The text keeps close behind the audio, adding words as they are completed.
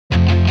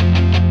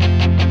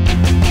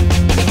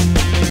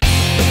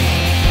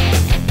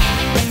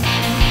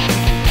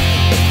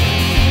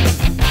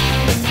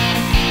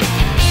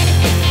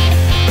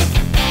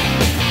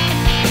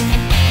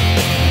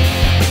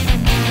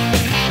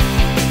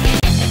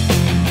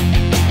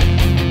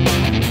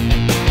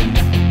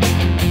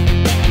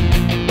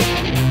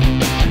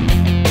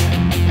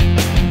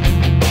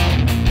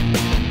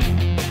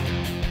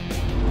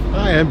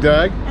I'm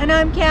Doug. And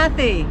I'm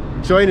Kathy.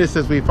 Join us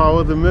as we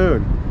follow the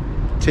moon.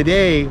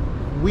 Today,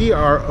 we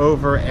are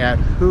over at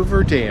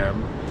Hoover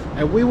Dam,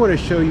 and we want to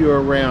show you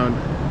around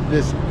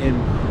this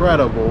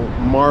incredible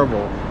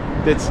marvel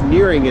that's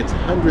nearing its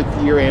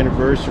 100th year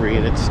anniversary,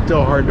 and it's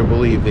still hard to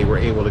believe they were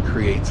able to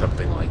create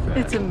something like that.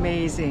 It's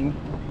amazing.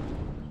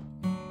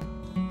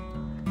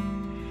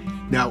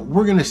 Now,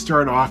 we're going to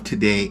start off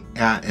today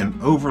at an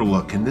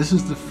overlook, and this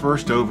is the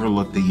first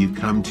overlook that you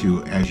come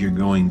to as you're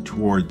going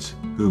towards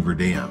Hoover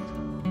Dam.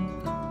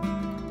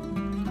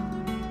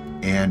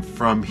 And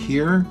from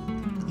here,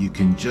 you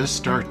can just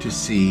start to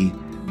see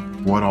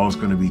what all is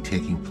going to be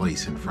taking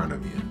place in front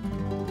of you.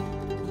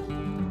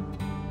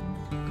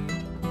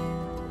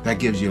 That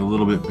gives you a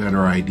little bit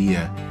better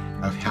idea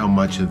of how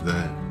much of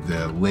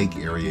the lake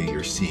area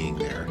you're seeing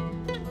there.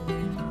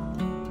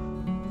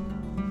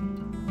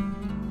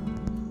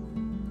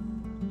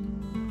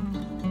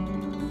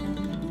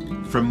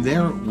 From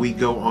there, we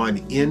go on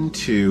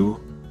into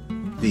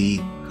the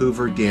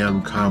Hoover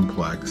Dam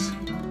complex.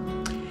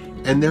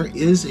 And there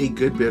is a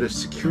good bit of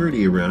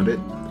security around it,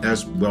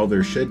 as well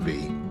there should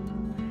be.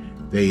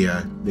 They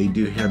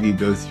do have you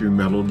go through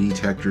metal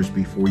detectors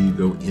before you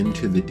go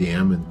into the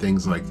dam and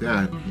things like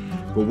that.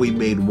 But we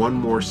made one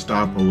more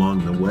stop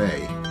along the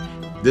way.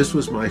 This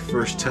was my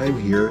first time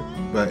here,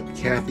 but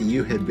Kathy,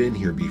 you had been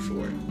here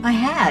before. I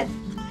had.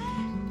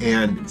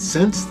 And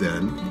since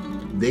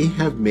then, they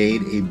have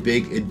made a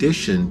big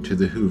addition to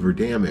the Hoover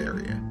Dam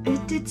area.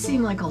 It did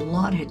seem like a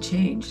lot had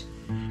changed.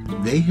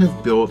 They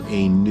have built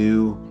a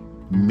new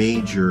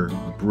major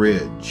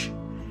bridge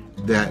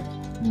that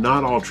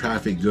not all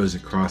traffic goes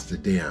across the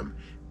dam.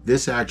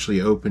 This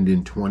actually opened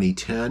in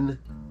 2010,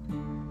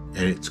 and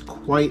it's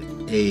quite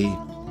a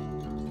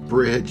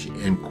bridge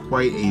and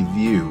quite a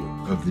view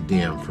of the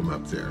dam from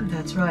up there.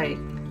 That's right.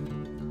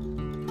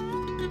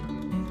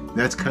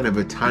 That's kind of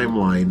a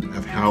timeline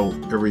of how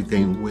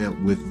everything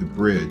went with the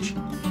bridge,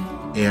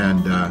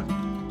 and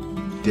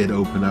did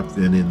open up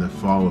then in the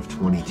fall of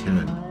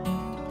 2010.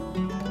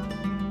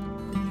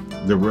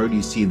 The road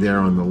you see there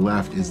on the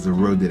left is the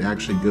road that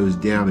actually goes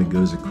down and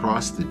goes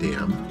across the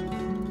dam.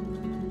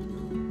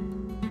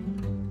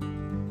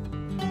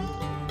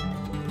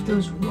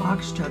 Those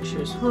rock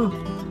structures, whew.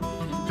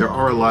 There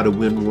are a lot of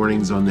wind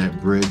warnings on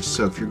that bridge,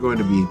 so if you're going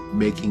to be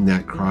making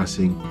that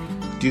crossing,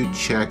 do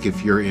check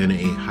if you're in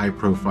a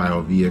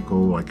high-profile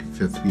vehicle like a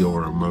fifth wheel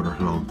or a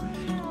motorhome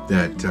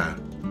that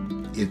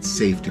it's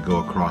safe to go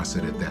across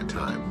it at that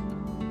time.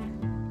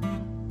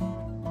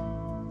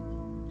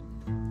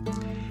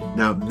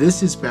 Now,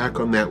 this is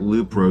back on that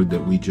loop road that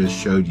we just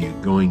showed you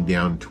going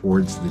down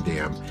towards the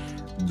dam.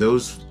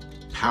 Those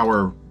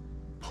power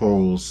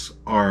poles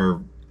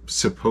are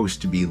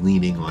supposed to be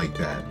leaning like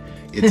that.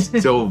 It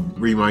still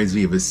reminds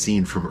me of a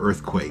scene from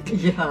Earthquake.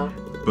 Yeah.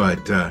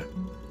 But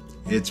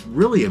it's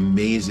really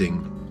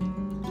amazing.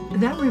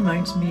 That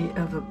reminds me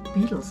of a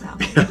Beatles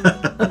album.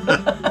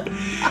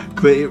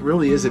 But it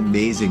really is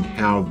amazing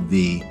how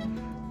the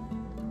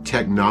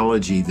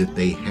technology that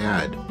they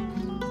had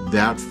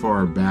that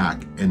far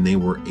back, and they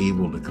were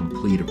able to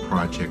complete a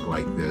project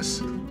like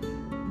this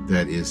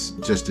that is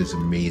just as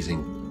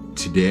amazing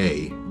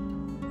today.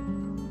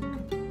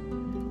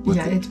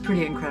 Yeah, it's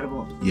pretty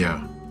incredible.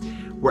 Yeah.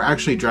 We're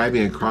actually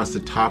driving across the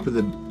top of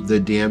the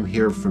dam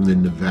here from the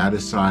Nevada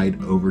side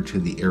over to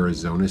the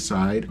Arizona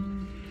side.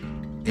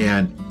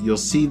 And you'll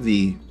see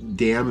the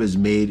dam is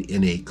made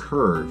in a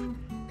curve,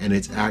 and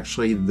it's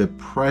actually the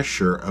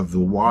pressure of the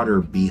water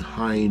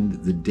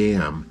behind the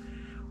dam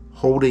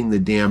holding the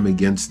dam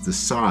against the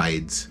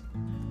sides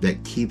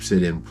that keeps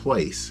it in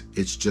place.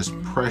 It's just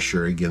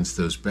pressure against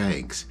those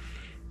banks.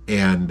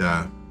 And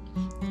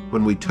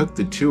when we took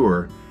the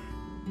tour,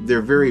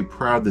 they're very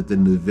proud that the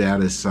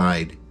Nevada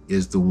side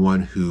is the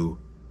one who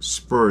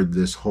spurred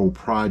this whole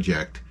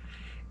project.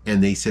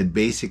 And they said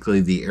basically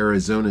the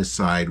Arizona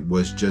side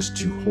was just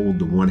to hold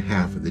the one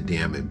half of the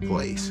dam in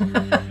place.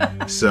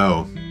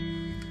 So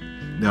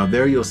now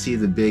there you'll see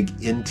the big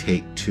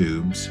intake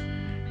tubes.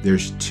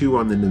 There's two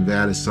on the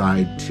Nevada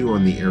side, two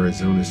on the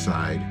Arizona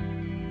side.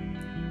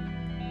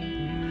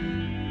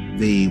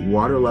 The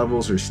water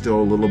levels are still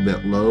a little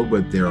bit low,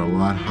 but they're a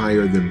lot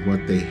higher than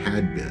what they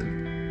had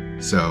been.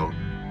 So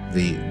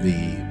the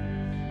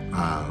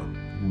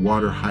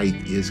water height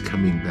is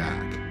coming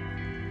back.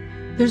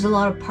 There's a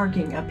lot of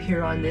parking up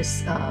here on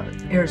this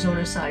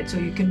Arizona side, so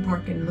you can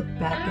park and look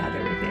back at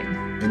everything.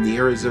 And the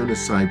Arizona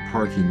side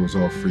parking was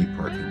all free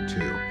parking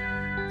too,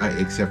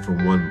 except for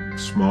one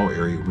small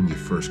area when you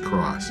first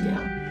cross.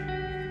 Yeah.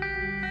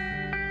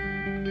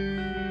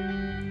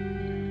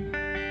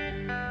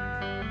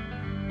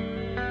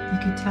 You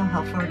can tell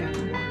how far down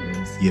the water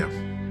is. Yeah.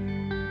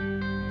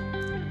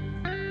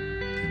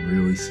 You can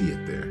really see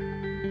it there.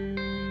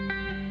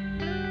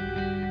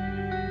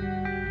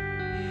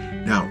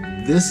 Now,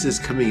 this is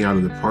coming out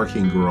of the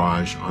parking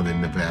garage on the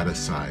Nevada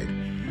side,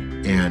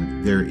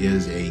 and there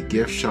is a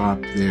gift shop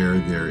there.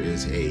 There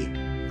is a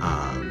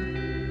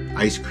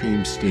ice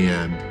cream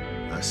stand,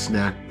 a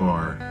snack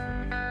bar.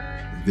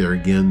 There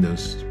again,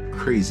 those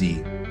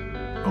crazy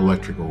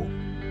electrical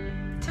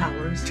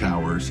Towers.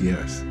 Towers,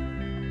 yes.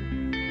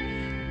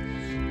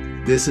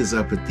 This is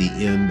up at the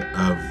end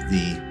of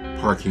the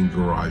parking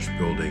garage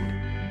building,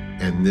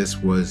 and this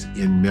was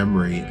in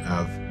memory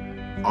of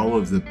all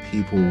of the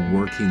people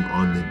working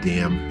on the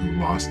dam who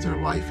lost their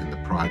life in the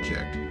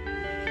project.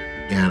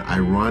 And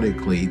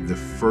ironically, the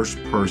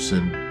first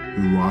person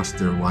who lost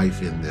their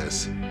life in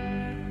this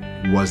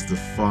was the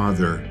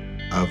father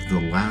of the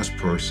last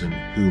person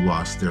who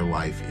lost their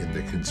life in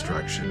the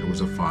construction. It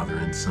was a father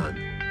and son.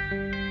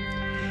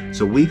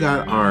 So we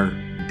got our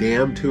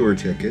dam tour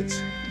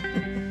tickets,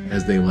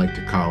 as they like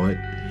to call it.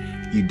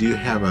 You do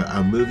have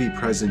a movie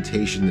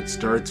presentation that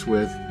starts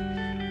with,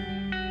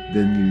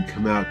 then you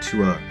come out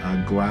to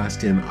a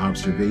glassed-in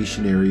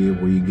observation area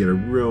where you get a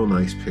real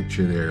nice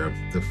picture there of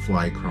the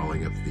fly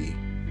crawling up the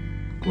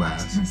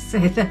glass. I was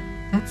gonna say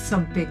that's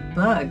some big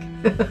bug.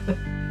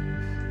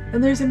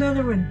 And there's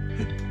another one.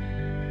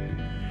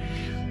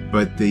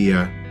 But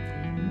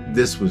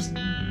this was,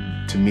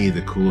 to me,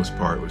 the coolest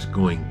part was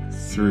going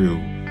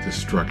through the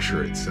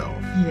structure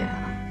itself.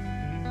 Yeah.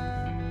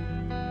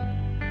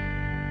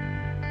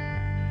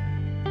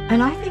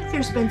 And I think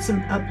there's been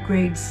some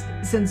upgrades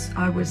since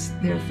I was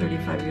there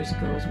 35 years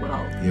ago as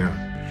well.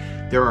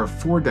 Yeah. There are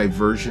 4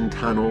 diversion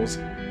tunnels.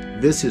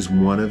 This is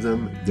one of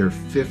them. They're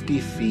 50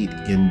 feet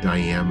in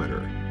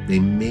diameter. They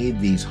made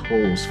these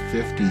holes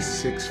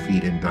 56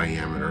 feet in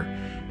diameter,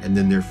 and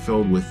then they're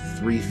filled with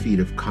 3 feet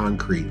of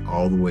concrete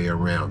all the way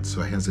around.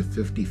 So it has a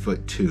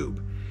 50-foot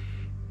tube.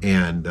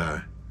 And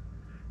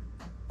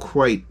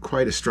quite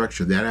a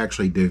structure. That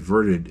actually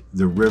diverted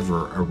the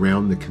river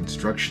around the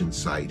construction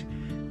site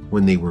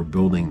when they were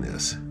building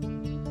this.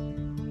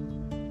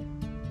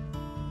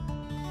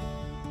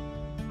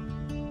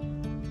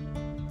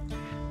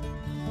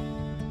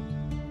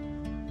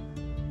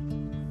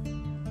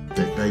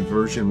 That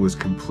diversion was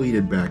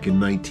completed back in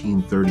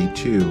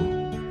 1932,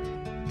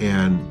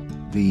 and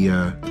the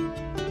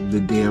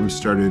dam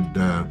started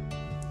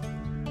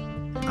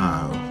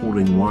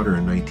holding water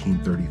in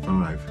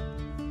 1935.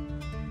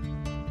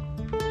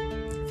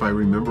 If I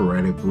remember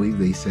right, I believe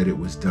they said it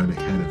was done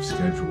ahead of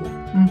schedule.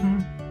 Mm-hmm.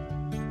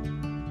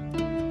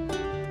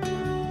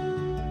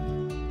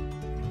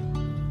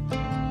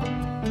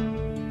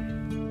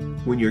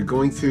 When you're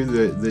going through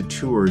the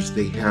tours,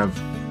 they have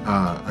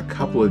a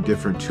couple of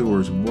different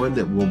tours. One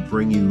that will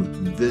bring you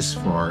this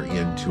far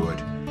into it,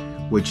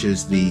 which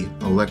is the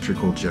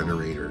electrical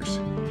generators.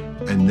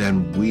 And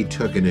then we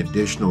took an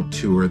additional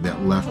tour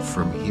that left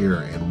from here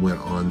and went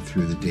on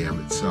through the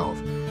dam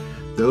itself.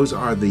 Those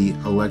are the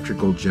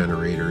electrical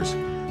generators.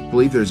 I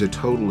believe there's a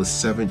total of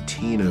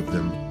 17 of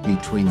them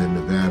between the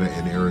Nevada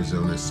and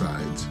Arizona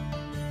sides.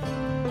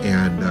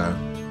 And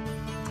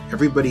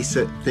everybody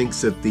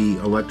thinks that the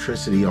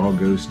electricity all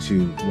goes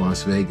to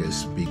Las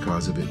Vegas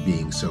because of it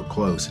being so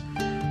close.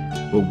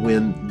 But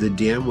when the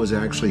dam was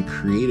actually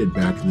created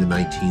back in the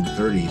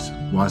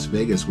 1930s, Las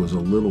Vegas was a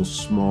little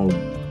small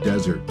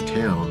desert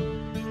town,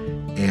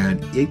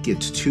 and it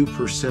gets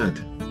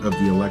 2% of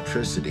the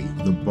electricity.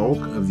 The bulk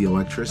of the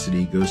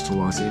electricity goes to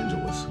Los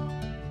Angeles.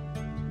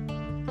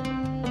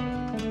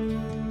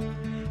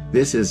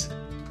 This is,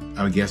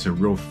 I guess, a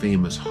real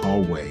famous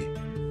hallway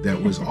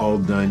that was all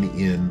done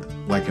in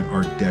like an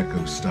Art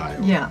Deco style.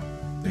 Yeah.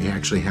 They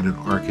actually had an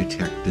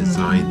architect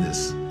design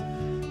this.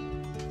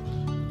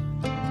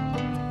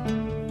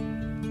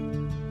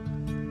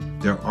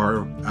 There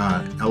are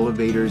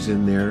elevators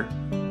in there.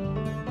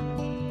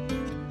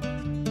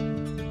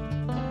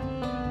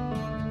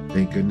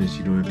 Thank goodness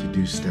you don't have to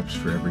do steps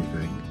for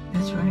everything.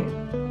 That's right.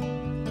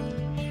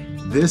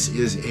 This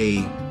is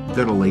a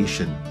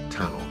ventilation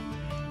tunnel.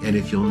 And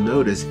if you'll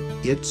notice,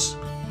 it's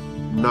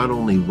not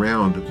only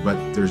round, but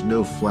there's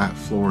no flat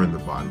floor in the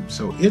bottom.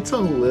 So it's a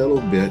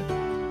little bit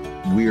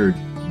weird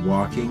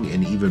walking,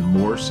 and even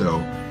more so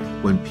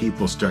when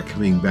people start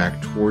coming back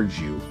towards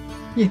you.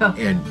 Yeah.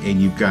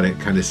 And you've got to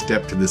kind of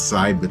step to the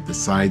side, but the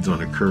side's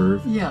on a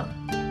curve. Yeah.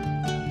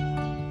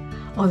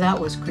 Oh, that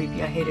was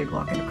creepy. I hated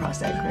walking across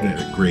that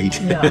grate.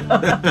 Great. Yeah.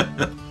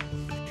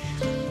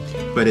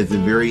 But at the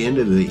very end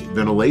of the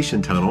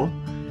ventilation tunnel,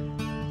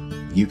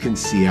 you can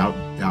see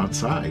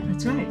outside.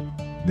 That's right.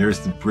 There's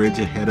the bridge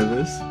ahead of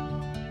us.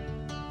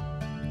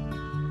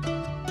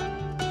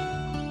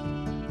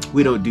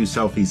 We don't do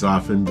selfies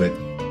often, but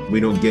we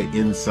don't get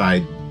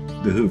inside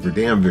the Hoover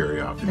Dam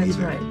very often That's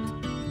either. right.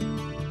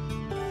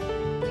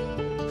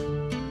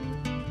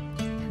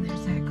 And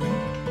there's that grate.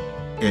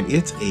 And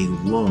it's a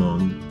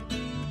long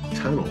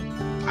tunnel.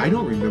 I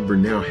don't remember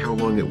now how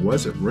long it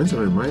was. It runs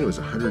on my mind it was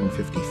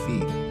 150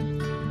 feet.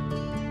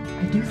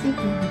 I do think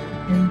we were the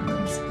end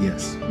ones.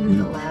 Yes. We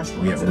were the last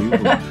ones.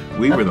 Yeah,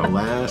 we were the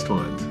last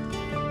ones.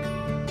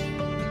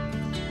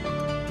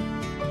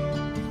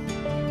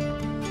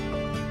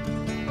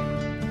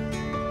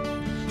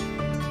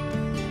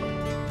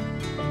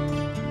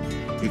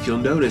 If you'll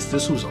notice,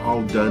 this was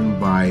all done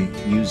by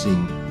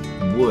using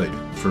wood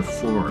for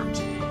forms.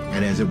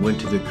 And as it went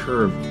to the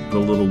curve, the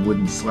little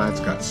wooden slats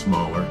got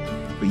smaller.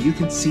 But you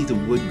can see the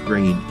wood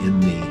grain in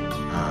the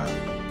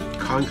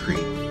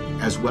concrete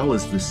as well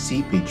as the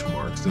seepage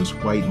marks. Those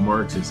white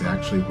marks is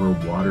actually where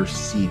water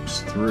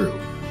seeps through.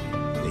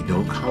 They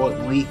don't call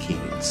it leaking,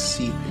 it's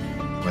seeping,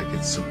 like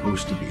it's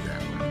supposed to be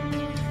that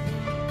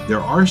way. There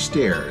are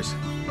stairs.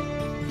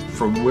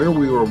 From where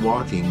we were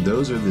walking,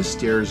 those are the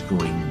stairs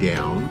going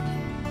down,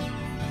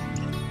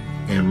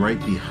 and right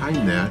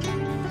behind that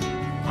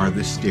are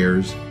the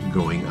stairs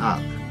going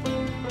up.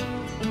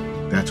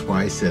 That's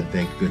why I said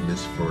thank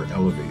goodness for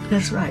elevators.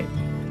 That's right.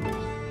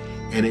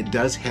 And it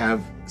does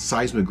have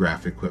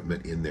seismograph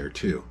equipment in there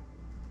too.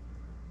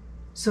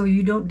 So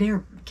you don't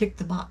dare kick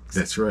the box.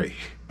 That's right.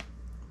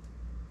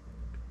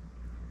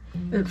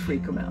 It'll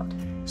freak them out.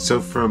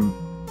 So from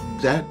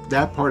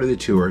that part of the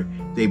tour,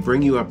 they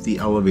bring you up the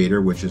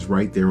elevator, which is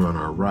right there on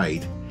our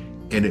right,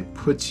 and it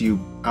puts you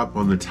up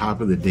on the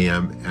top of the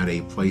dam at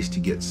a place to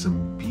get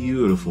some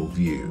beautiful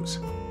views.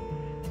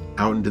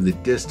 Out into the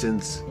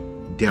distance,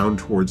 down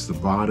towards the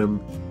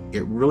bottom,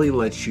 it really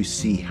lets you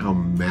see how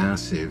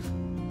massive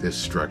this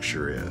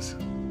structure is.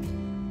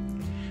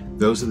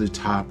 Those are the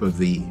top of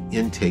the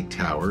intake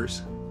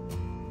towers.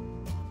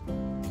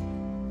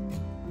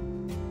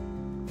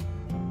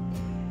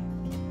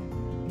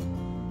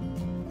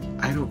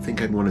 I don't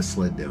think I'd want to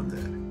sled down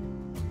that.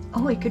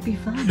 Oh, it could be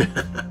fun.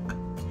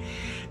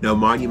 Now,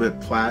 Monument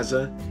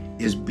Plaza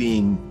is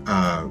being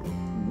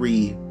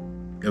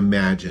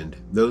reimagined.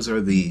 Those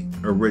are the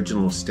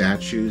original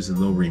statues and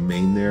they'll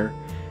remain there,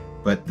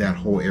 but that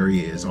whole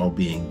area is all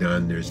being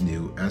done. There's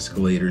new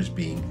escalators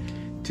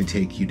to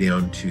take you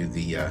down to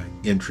the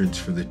entrance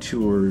for the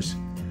tours.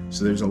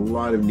 So there's a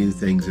lot of new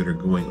things that are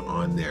going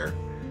on there.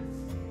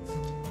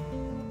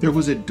 There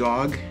was a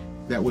dog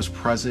that was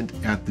present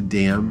at the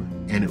dam,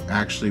 and it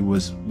actually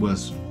was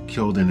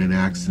killed in an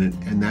accident,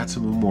 and that's a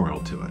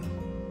memorial to it.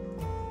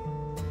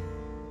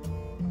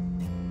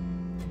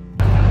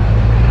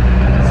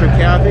 So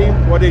Cathy,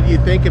 what did you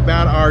think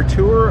about our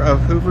tour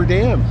of Hoover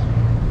Dam?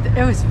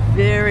 It was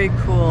very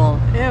cool.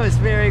 It was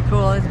very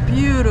cool. It's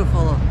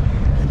beautiful.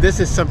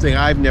 This is something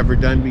I've never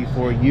done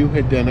before. You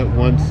had done it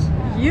once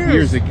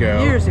years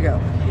ago. Years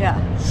ago,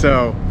 yeah.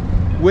 So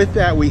with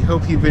that, we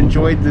hope you've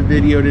enjoyed the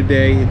video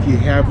today. If you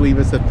have, leave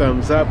us a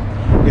thumbs up.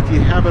 If you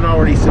haven't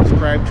already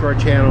subscribed to our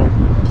channel,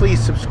 please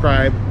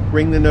subscribe,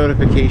 ring the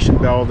notification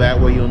bell. That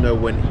way you'll know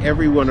when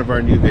every one of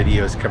our new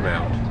videos come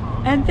out.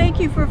 And thank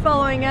you for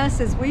following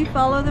us as we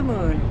follow the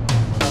moon.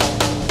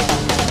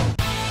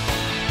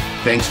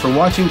 Thanks for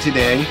watching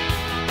today.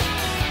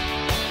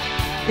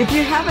 If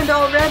you haven't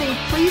already,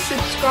 please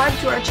subscribe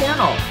to our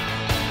channel.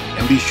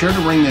 And be sure to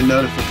ring the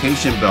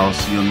notification bell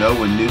so you'll know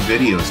when new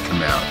videos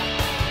come out.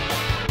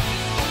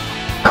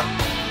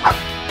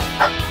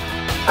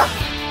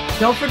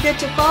 Don't forget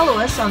to follow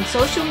us on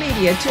social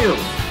media too.